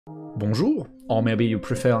bonjour, or maybe you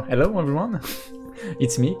prefer hello everyone.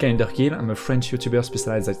 It's me, Kill. I'm a French YouTuber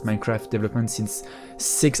specialized at Minecraft development since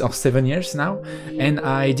 6 or 7 years now, and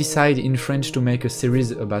I decided in French to make a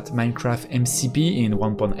series about Minecraft MCP in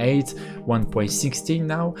 1.8, 1.16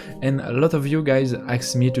 now, and a lot of you guys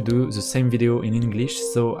asked me to do the same video in English,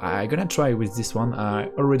 so I'm gonna try with this one. I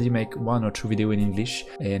already make 1 or 2 videos in English,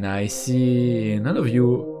 and I see none of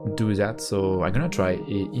you do that, so I'm gonna try.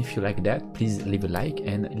 If you like that, please leave a like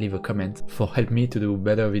and leave a comment for help me to do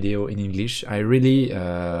better video in English. I really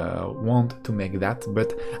want to make that,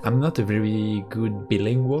 but I'm not a very good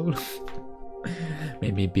bilingual.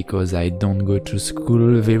 Maybe because I don't go to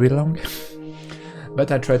school very long.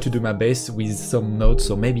 But I try to do my best with some notes,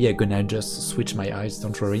 so maybe I'm gonna just switch my eyes,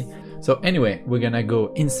 don't worry. So anyway, we're gonna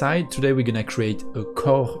go inside. Today we're gonna create a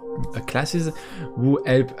core classes who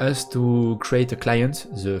help us to create a client.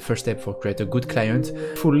 The first step for create a good client,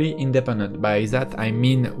 fully independent. By that I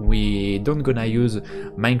mean we don't gonna use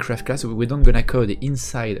Minecraft class, we don't gonna code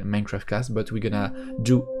inside Minecraft class, but we're gonna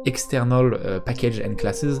do external package and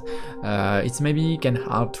classes. It's maybe can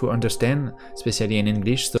hard to understand, especially in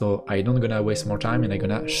English, so I don't gonna waste more time and I'm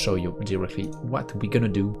gonna show you directly what we're gonna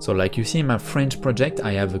do. So like you see in my French project,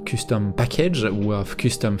 I have a custom package with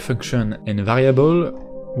custom function and variable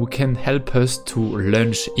who can help us to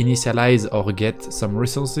launch, initialize or get some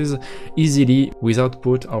resources easily without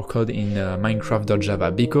put our code in minecraft.java,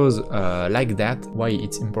 because like that, why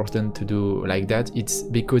it's important to do like that, it's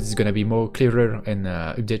because it's gonna be more clearer and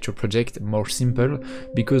update your project more simple,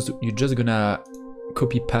 because you're just gonna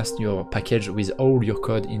copy paste your package with all your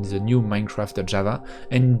code in the new minecraft.java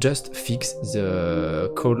and just fix the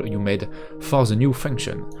code you made for the new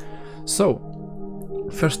function. So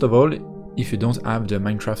first of all, if you don't have the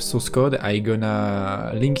Minecraft source code, I'm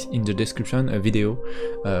gonna link in the description a video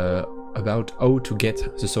about how to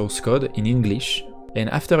get the source code in English. And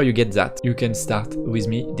after you get that, you can start with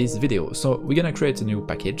me this video. So we're gonna create a new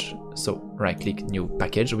package. So right click new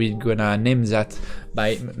package. We're gonna name that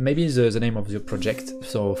by maybe the name of the project.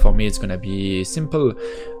 So for me it's gonna be simple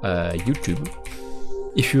YouTube.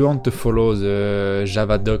 If you want to follow the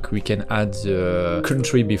Java doc, we can add the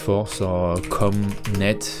country before, so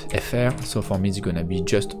com.net.fr. So for me it's gonna be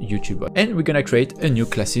just YouTube. And we're gonna create a new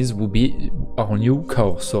classes, will be our new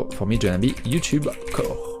core. So for me it's gonna be YouTube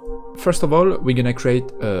core. First of all, we're gonna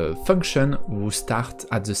create a function who start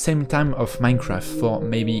at the same time of Minecraft for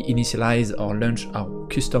maybe initialize or launch our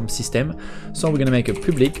custom system. So we're gonna make a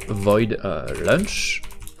public void launch,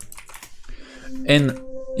 and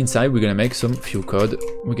inside we're gonna make some few code.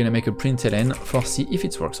 We're gonna make a println for see if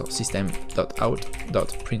it works. So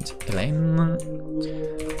system.out.println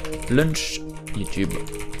launch YouTube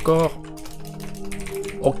core.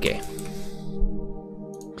 Okay.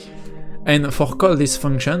 And for call this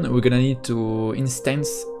function, we're gonna need to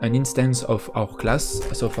instance an instance of our class.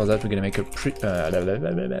 So for that, we're gonna make a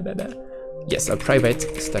private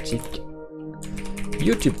static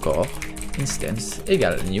YouTube core instance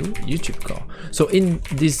equal new YouTube core. So in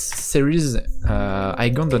this series,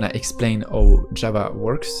 I'm gonna explain how Java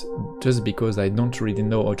works, just because I don't really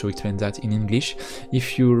know how to explain that in English.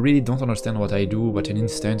 If you really don't understand what I do, what an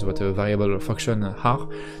instance, what a variable function are,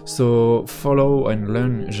 so follow and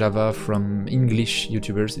learn Java from English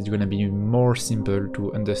YouTubers. It's gonna be more simple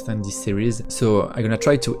to understand this series. So I'm gonna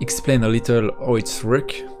try to explain a little how it's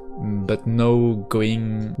work, but no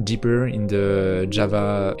going deeper in the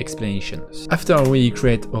Java explanations. After we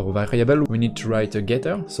create our variable, we need to write a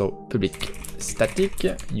getter, so public static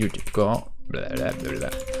YouTube core, blah, blah, blah,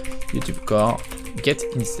 blah, YouTube core get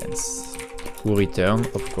instance, who return,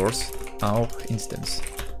 of course, our instance.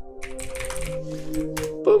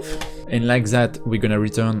 Poof. And like that, we're gonna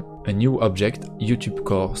return a new object, YouTube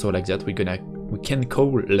core. So like that, we can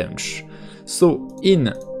call launch. So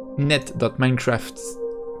in net.minecraft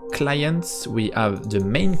clients, we have the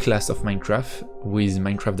main class of Minecraft with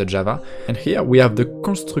minecraft.java, and here we have the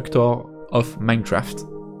constructor of Minecraft,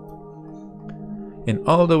 and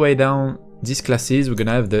all the way down these classes we're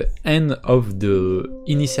gonna have the end of the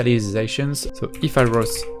initializations. So if I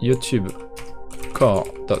wrote YouTube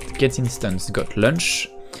core.getInstance.launch,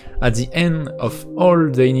 at the end of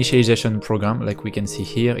all the initialization program, like we can see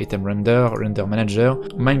here, item render manager,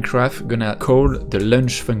 Minecraft gonna call the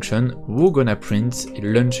launch function, who gonna print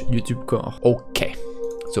launch YouTube core. Okay,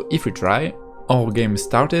 so if we try, our game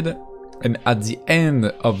started, and at the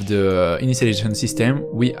end of the initialization system,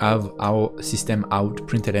 we have our system out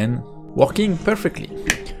println working perfectly.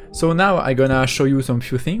 So now I'm gonna show you some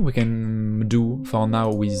few things we can do for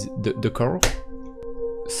now with the core.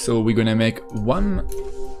 So we're gonna make one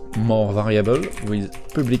more variable with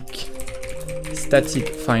public static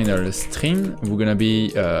final string, we're gonna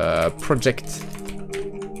be project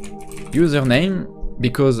username,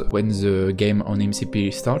 because when the game on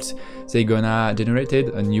MCP starts, they're gonna generate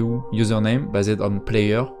a new username based on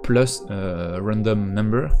player plus a random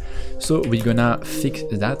number. So we're gonna fix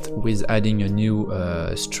that with adding a new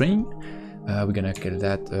string. We're gonna call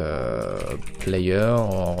that player,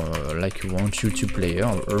 or like you want, YouTube player.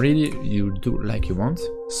 Really, you do like you want.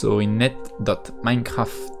 So in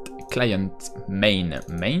net.minecraft client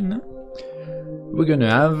main, we're gonna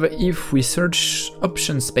have, if we search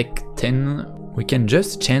option spec 10, we can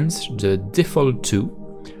just change the default to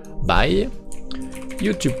by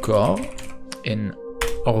YouTube core, and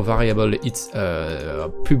our variable it's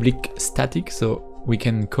public static, so we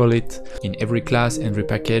can call it in every class, every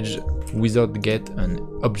package, without get an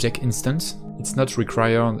object instance. It's not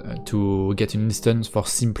required to get an instance for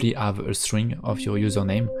simply have a string of your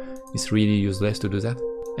username. It's really useless to do that.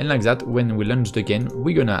 And like that, when we launch the game,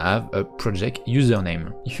 we're gonna have a project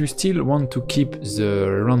username. If you still want to keep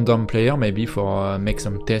the random player, maybe for make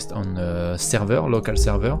some test on a server, local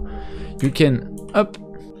server, you can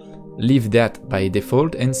leave that by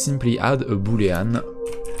default and simply add a boolean,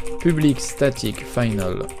 public static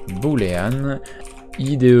final boolean,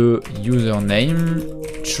 idée username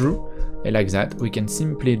true, and like that we can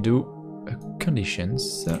simply do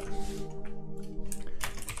conditions.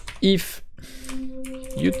 If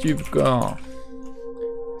YouTube core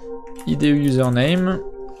idée username,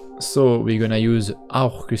 so we're gonna use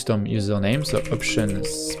our custom username, so option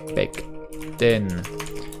spec 10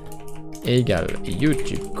 equal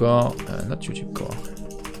YouTube core, not YouTube core,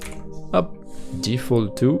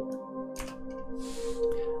 default to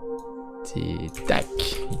tag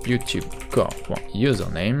YouTube core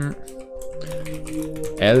username,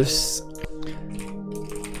 else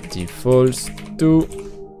defaults to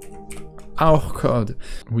our code.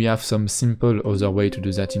 We have some simple other way to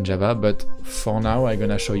do that in Java, but for now I'm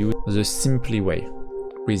gonna show you the simply way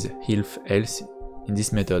with if else in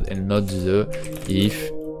this method and not the if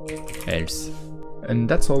else. And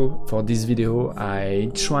that's all for this video. I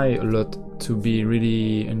try a lot to be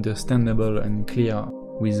really understandable and clear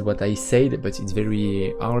with what I said, but it's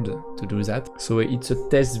very hard to do that. So it's a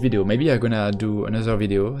test video. Maybe I'm gonna do another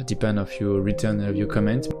video, depend if you return your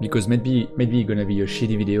comment, because maybe it's gonna be a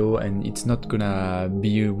shitty video and it's not gonna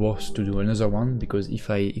be worth to do another one, because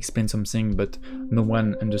if I explain something but no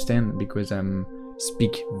one understand because I'm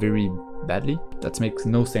speak very badly, that makes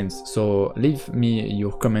no sense. So leave me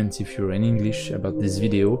your comments if you're in English about this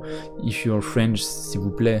video. If you're French, s'il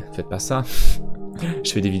vous plaît, faites pas ça.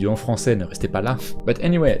 Je fais des vidéos en français, ne restez pas là. But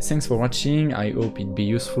anyway, thanks for watching, I hope it be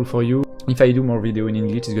useful for you. If I do more video in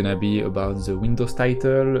English, it's gonna be about the Windows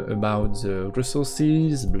title, about the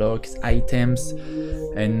resources, blocks, items,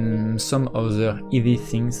 and some other easy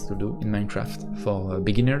things to do in Minecraft for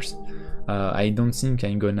beginners. I don't think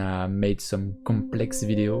I'm gonna make some complex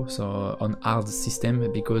video so on hard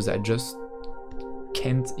system, because I just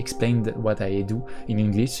can't explain what I do in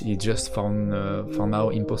English. It's just for now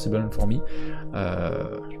impossible for me.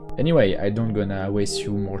 Anyway, I don't gonna waste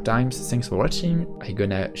you more time. Thanks for watching. I'm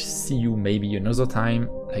gonna see you maybe another time.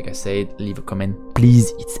 Like I said, leave a comment,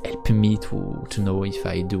 please. It's helping me to know if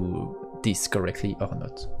I do this correctly or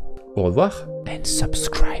not. Au revoir and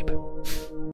subscribe.